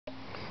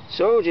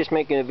So just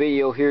making a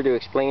video here to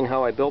explain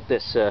how I built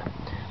this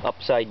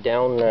upside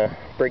down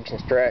Briggs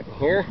 & Stratton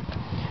here.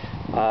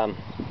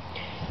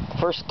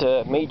 First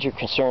major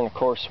concern of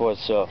course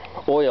was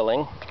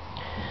oiling.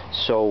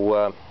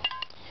 So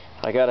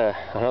I got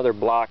another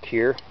block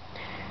here.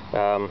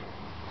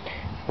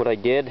 What I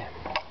did,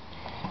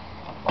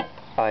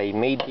 I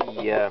made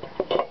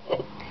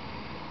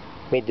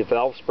the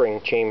valve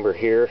spring chamber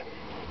here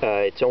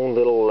its own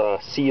little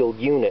sealed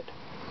unit.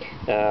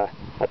 I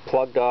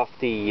plugged off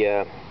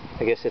the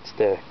I guess it's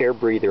the air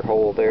breather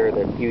hole there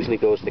that usually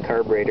goes to the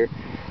carburetor.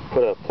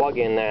 Put a plug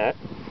in that,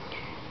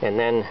 and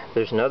then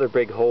there's another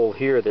big hole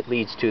here that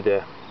leads to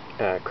the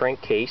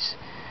crankcase.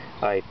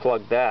 I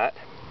plugged that,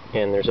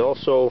 and there's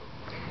also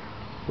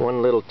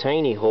one little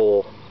tiny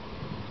hole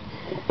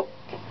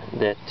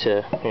that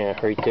yeah,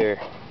 right there,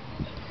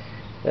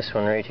 this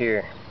one right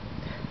here.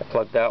 I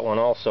plugged that one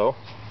also,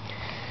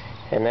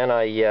 and then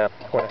I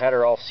when I had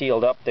her all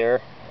sealed up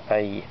there,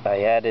 I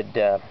added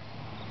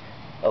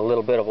a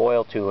little bit of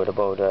oil to it,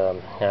 about I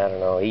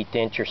don't know, 1/8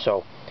 inch or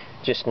so,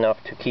 just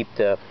enough to keep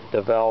the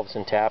valves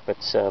and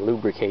tappets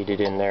lubricated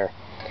in there.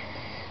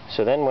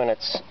 So then when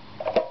it's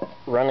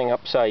running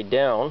upside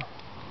down,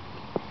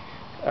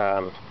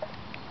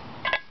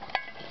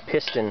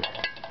 piston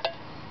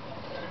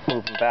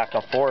moving back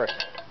and forth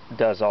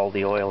does all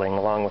the oiling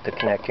along with the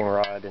connecting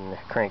rod and the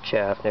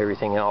crankshaft and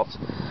everything else.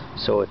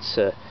 So it's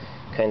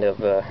kind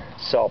of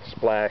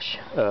self-splash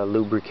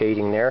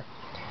lubricating there.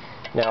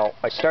 Now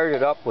I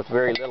started up with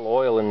very little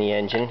oil in the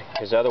engine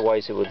because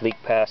otherwise it would leak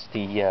past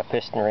the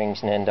piston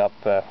rings and end up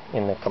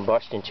in the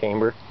combustion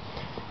chamber,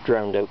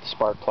 drowned out the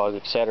spark plug,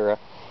 etc.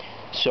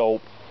 So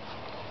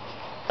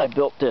I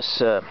built this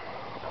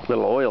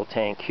little oil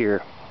tank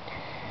here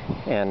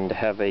and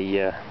have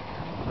a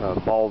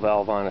ball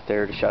valve on it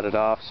there to shut it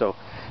off. So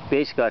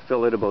basically I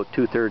fill it about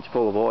 2/3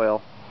 full of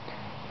oil,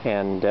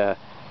 and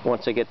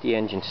once I get the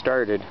engine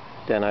started,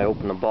 then I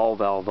open the ball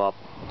valve up.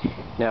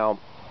 Now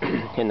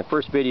in the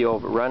first video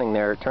of it running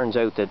there, it turns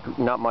out that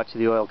not much of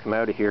the oil came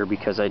out of here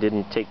because I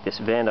didn't take this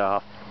vent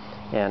off,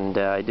 and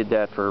I did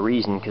that for a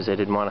reason, because I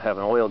didn't want to have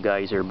an oil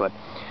geyser. But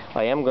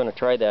I am going to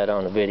try that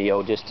on a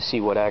video just to see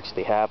what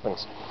actually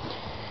happens.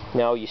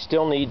 Now you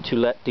still need to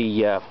let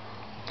the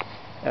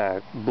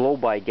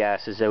blow-by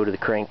gases out of the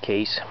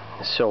crankcase,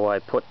 so I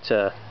put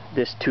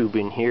this tube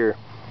in here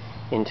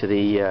into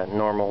the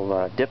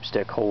normal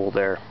dipstick hole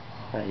there.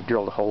 I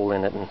drilled a hole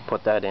in it and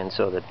put that in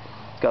so that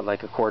it's got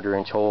like a 1/4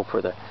 inch hole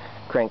for the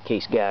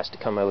crankcase gas to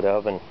come out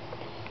of. And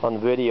on the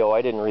video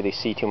I didn't really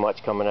see too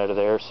much coming out of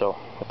there, so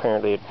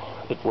apparently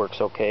it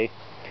works okay.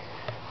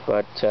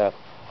 But and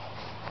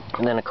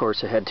then of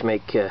course I had to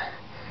make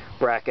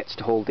brackets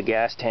to hold the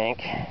gas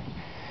tank,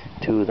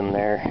 2 of them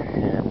there,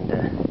 and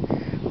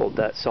hold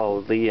that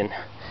solidly, and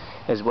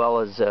as well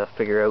as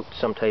figure out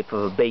some type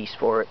of a base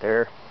for it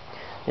there.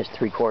 Just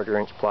 3/4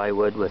 inch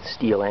plywood with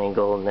steel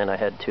angle, and then I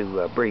had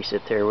to brace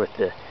it there with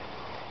the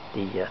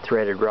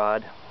threaded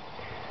rod.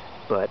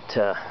 But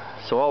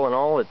so all in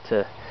all,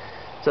 it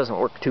doesn't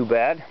work too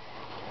bad,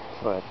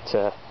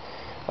 but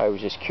I was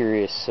just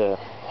curious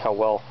how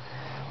well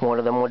one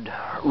of them would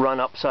run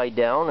upside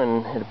down,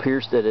 and it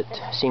appears that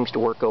it seems to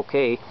work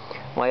okay.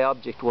 My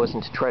object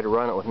wasn't to try to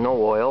run it with no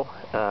oil.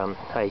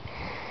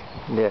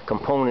 The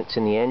components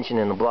in the engine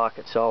and the block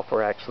itself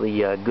are actually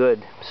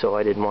good, so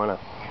I didn't want to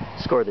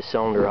score the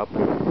cylinder up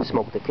and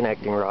smoke the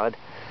connecting rod.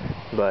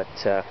 But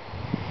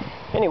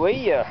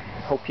anyway,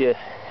 hope you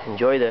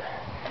enjoy the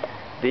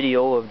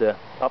video of the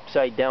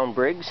upside down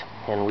Briggs,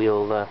 and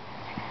we'll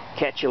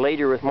catch you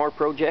later with more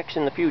projects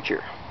in the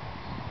future.